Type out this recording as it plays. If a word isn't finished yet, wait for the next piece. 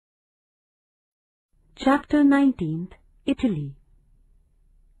Chapter 19th, Italy.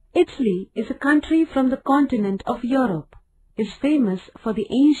 Italy is a country from the continent of Europe, is famous for the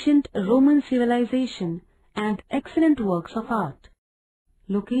ancient Roman civilization and excellent works of art.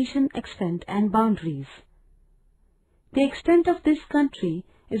 Location, extent and boundaries. The extent of this country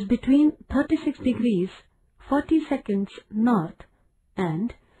is between 36 degrees 40 seconds north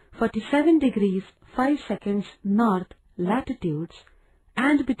and 47 degrees 5 seconds north latitudes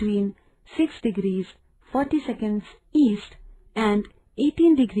and between 6 degrees 40 seconds east and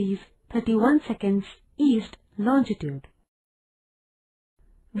 18 degrees 31 seconds east longitude.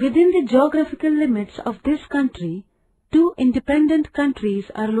 Within the geographical limits of this country, two independent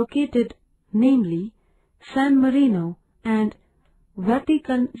countries are located, namely San Marino and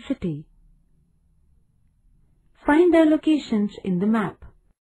Vatican City. Find their locations in the map.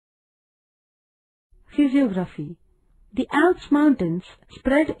 Physiography. The Alps mountains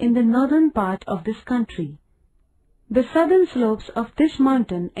spread in the northern part of this country. The southern slopes of this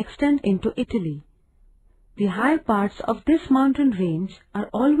mountain extend into Italy. The high parts of this mountain range are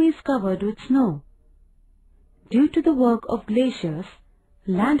always covered with snow. Due to the work of glaciers,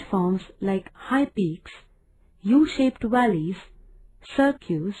 landforms like high peaks, U-shaped valleys,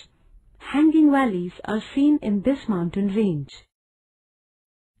 cirques, hanging valleys are seen in this mountain range.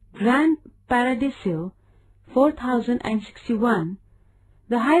 Gran Paradiso, 4061,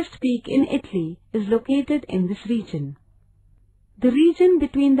 the highest peak in Italy, is located in this region. The region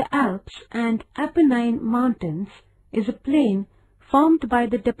between the Alps and Apennine Mountains is a plain formed by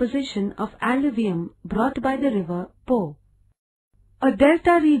the deposition of alluvium brought by the river Po. A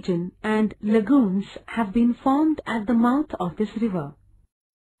delta region and lagoons have been formed at the mouth of this river.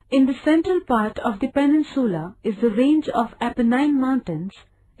 In the central part of the peninsula is the range of Apennine Mountains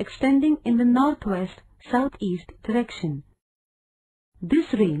extending in the northwest-southeast direction.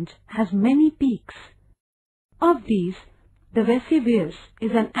 This range has many peaks. Of these, the Vesuvius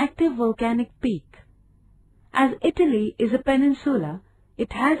is an active volcanic peak. As Italy is a peninsula,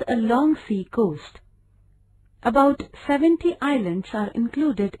 it has a long sea coast. About 70 islands are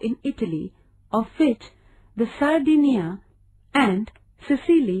included in Italy, of which the Sardinia and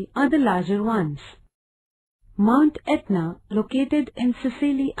Sicily are the larger ones. Mount Etna, located in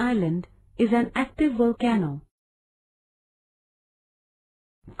Sicily Island, is an active volcano.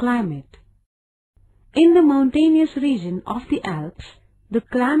 Climate. In the mountainous region of the Alps, the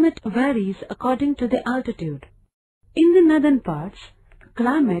climate varies according to the altitude. In the northern parts,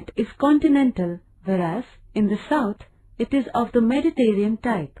 climate is continental, whereas in the south it is of the Mediterranean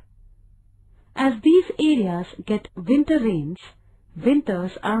type. As these areas get winter rains,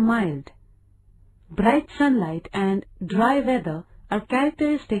 winters are mild. Bright sunlight and dry weather are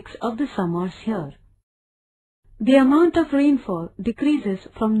characteristics of the summers here. The amount of rainfall decreases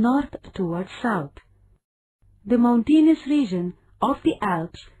from north towards south. The mountainous region of the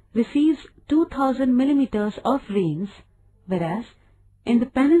Alps receives 2000 millimeters of rains, whereas in the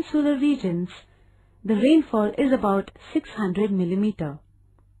peninsular regions the rainfall is about 600 millimeters.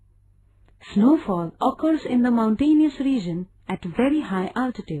 Snowfall occurs in the mountainous region at very high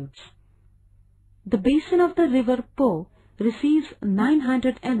altitudes. The basin of the river Po receives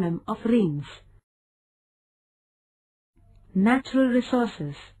 900 mm of rains. Natural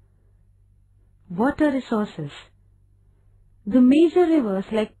resources. Water resources. The major rivers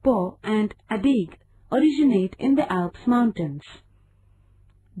like Po and Adige originate in the Alps mountains.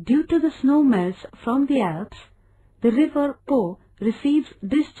 Due to the snow melts from the Alps, the river Po receives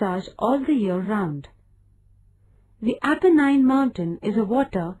discharge all the year round. The Apennine Mountain is a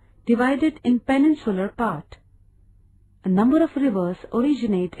water divided in peninsular part. A number of rivers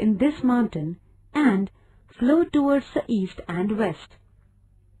originate in this mountain and flow towards the east and west.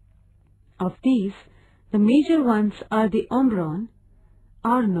 Of these, the major ones are the Omron,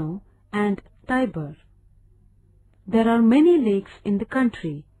 Arno and Tiber. There are many lakes in the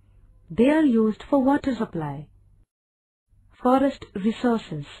country. They are used for water supply. Forest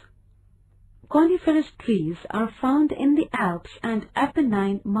resources. Coniferous trees are found in the Alps and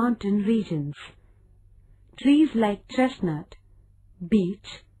Apennine mountain regions. Trees like chestnut,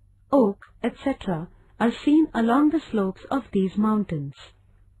 beech, oak, etc. are seen along the slopes of these mountains.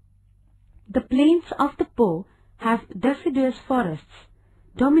 The plains of the Po have deciduous forests,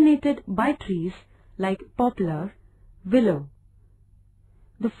 dominated by trees like poplar, willow.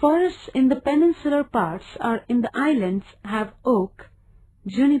 The forests in the peninsular parts are in the islands have oak,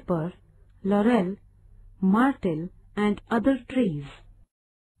 juniper, laurel, myrtle and other trees.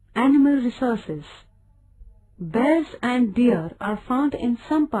 Animal resources. Bears and deer are found in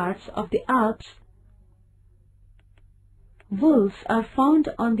some parts of the Alps. Wolves are found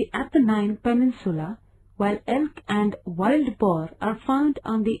on the Apennine Peninsula while elk and wild boar are found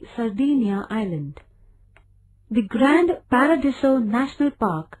on the Sardinia island. The Grand Paradiso National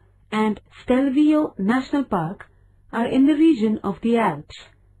Park and Stelvio National Park are in the region of the Alps.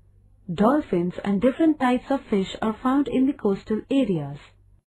 Dolphins and different types of fish are found in the coastal areas.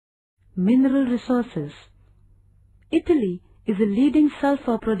 Mineral resources. Italy is a leading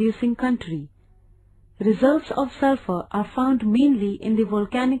sulfur-producing country. Reserves of sulfur are found mainly in the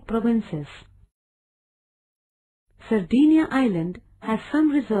volcanic provinces. Sardinia Island has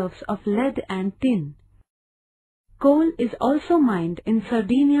some reserves of lead and tin. Coal is also mined in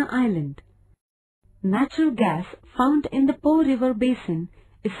Sardinia Island. Natural gas found in the Po River basin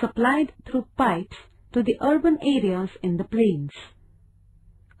is supplied through pipes to the urban areas in the plains.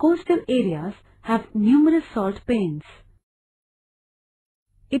 Coastal areas have numerous salt pains.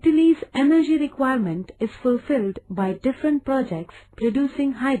 Italy's energy requirement is fulfilled by different projects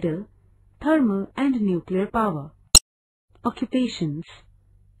producing hydel, thermal and nuclear power. Occupations.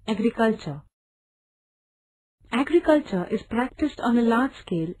 Agriculture. Agriculture is practiced on a large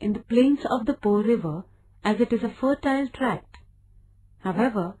scale in the plains of the Po River as it is a fertile tract.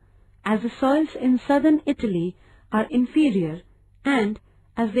 However, as the soils in southern Italy are inferior and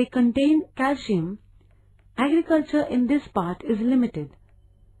as they contain calcium, agriculture in this part is limited.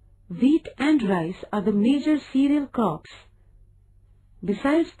 Wheat and rice are the major cereal crops.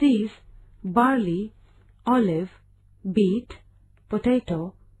 Besides these, barley, olive, beet,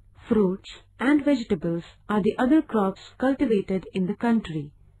 potato, fruits and vegetables are the other crops cultivated in the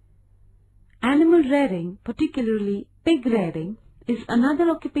country. Animal rearing, particularly pig rearing, is another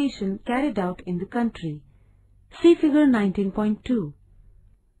occupation carried out in the country. See figure 19.2.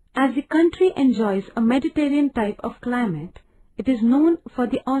 As the country enjoys a Mediterranean type of climate, it is known for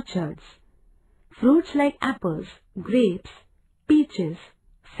the orchards. Fruits like apples, grapes, peaches,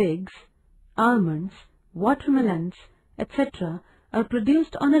 figs, almonds, watermelons, etc. are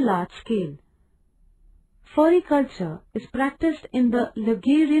produced on a large scale. Floriculture is practiced in the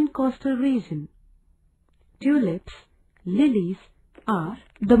Ligurian coastal region. Tulips, lilies are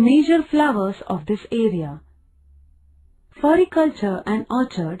the major flowers of this area. Floriculture and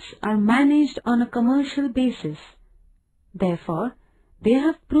orchards are managed on a commercial basis. Therefore, they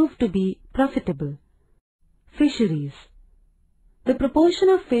have proved to be profitable. Fisheries. The proportion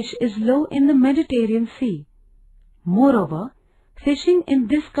of fish is low in the Mediterranean Sea. Moreover, fishing in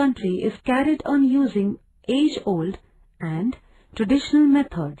this country is carried on using age-old and traditional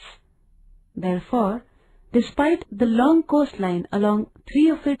methods. Therefore, despite the long coastline along 3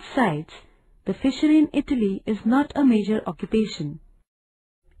 of its sides, the fishery in Italy is not a major occupation.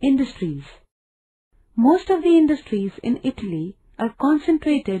 Industries. Most of the industries in Italy are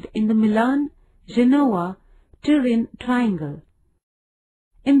concentrated in the Milan, Genoa, Turin triangle.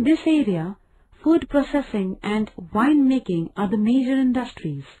 In this area, food processing and wine making are the major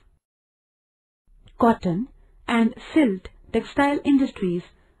industries. Cotton and silk textile industries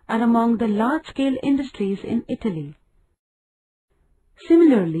are among the large-scale industries in Italy.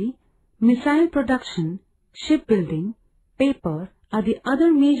 Similarly, missile production, shipbuilding, paper are the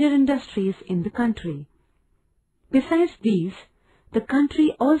other major industries in the country. Besides these, the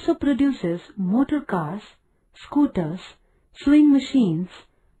country also produces motor cars, scooters, sewing machines,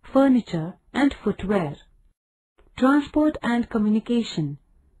 furniture and footwear. Transport and communication.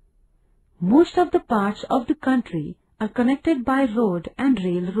 Most of the parts of the country are connected by road and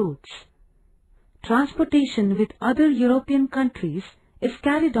rail routes. Transportation with other European countries is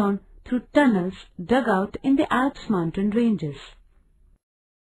carried on through tunnels dug out in the Alps mountain ranges.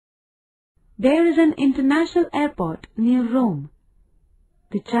 There is an international airport near Rome.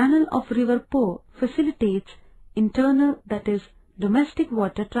 The channel of River Po facilitates internal, that is, domestic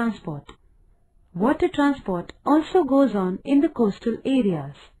water transport. Water transport also goes on in the coastal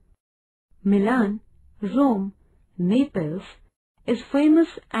areas. Milan, Rome, Naples is famous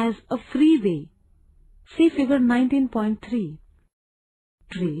as a freeway. See figure 19.3.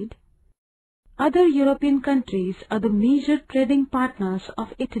 Trade. Other European countries are the major trading partners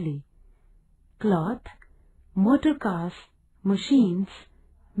of Italy. Cloth, motor cars, machines,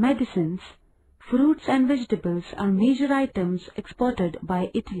 medicines, fruits and vegetables are major items exported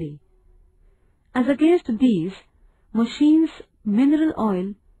by Italy. As against these, machines, mineral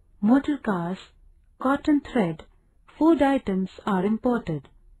oil, motor cars, cotton thread, food items are imported.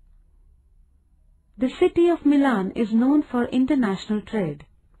 The city of Milan is known for international trade.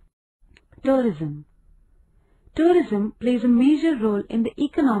 Tourism. Tourism plays a major role in the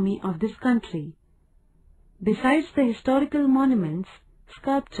economy of this country. Besides the historical monuments,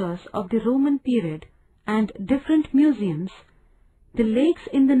 sculptures of the Roman period and different museums, the lakes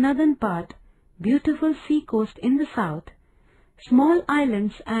in the northern part beautiful sea coast in the south, small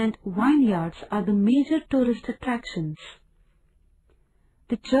islands and vineyards are the major tourist attractions.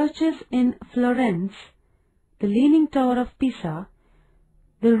 The churches in Florence, the Leaning Tower of Pisa,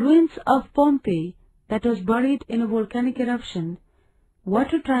 the ruins of Pompeii that was buried in a volcanic eruption,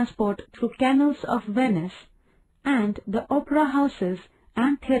 water transport through canals of Venice, and the opera houses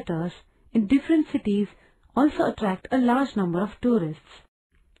and theatres in different cities also attract a large number of tourists.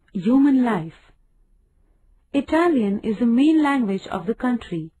 Human life. Italian is the main language of the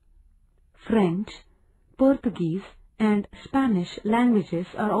country. French, Portuguese, and Spanish languages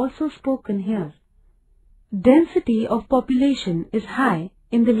are also spoken here. Density of population is high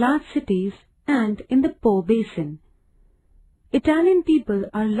in the large cities and in the Po basin. Italian people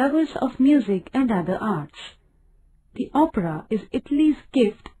are lovers of music and other arts. The opera is Italy's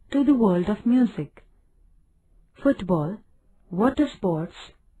gift to the world of music. Football, water sports,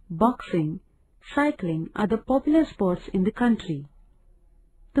 boxing, cycling are the popular sports in the country.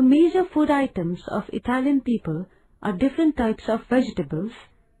 The major food items of Italian people are different types of vegetables,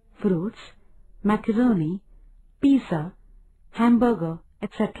 fruits, macaroni, pizza, hamburger,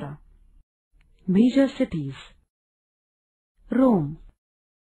 etc. Major cities. Rome.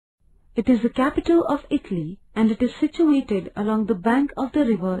 It is the capital of Italy and it is situated along the bank of the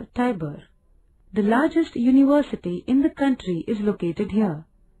river Tiber. The largest university in the country is located here.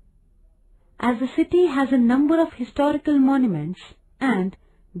 As the city has a number of historical monuments and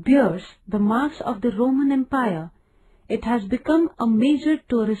bears the marks of the Roman Empire, it has become a major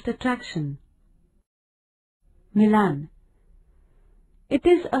tourist attraction. Milan. It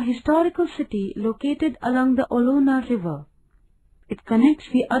is a historical city located along the Olona River. It connects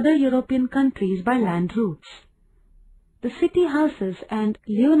the other European countries by land routes. The city houses an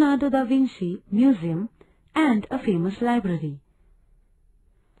Leonardo da Vinci Museum and a famous library.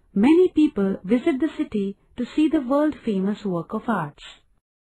 Many people visit the city to see the world-famous work of arts.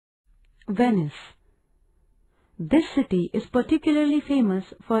 Venice. This city is particularly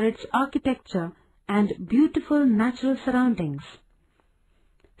famous for its architecture and beautiful natural surroundings.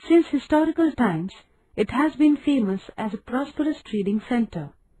 Since historical times, it has been famous as a prosperous trading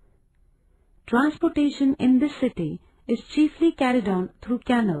center. Transportation in this city is chiefly carried on through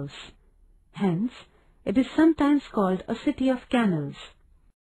canals. Hence, it is sometimes called a city of canals.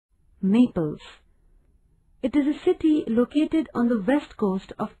 Naples. It is a city located on the west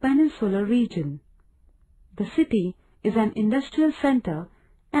coast of Peninsular region. The city is an industrial center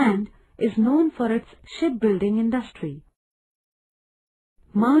and is known for its shipbuilding industry.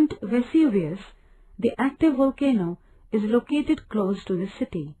 Mount Vesuvius, the active volcano, is located close to the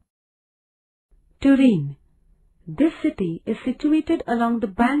city. Turin. This city is situated along the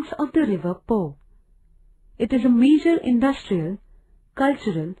banks of the river Po. It is a major industrial,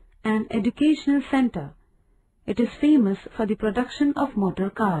 cultural, and educational center. It is famous for the production of motor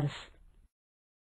cars.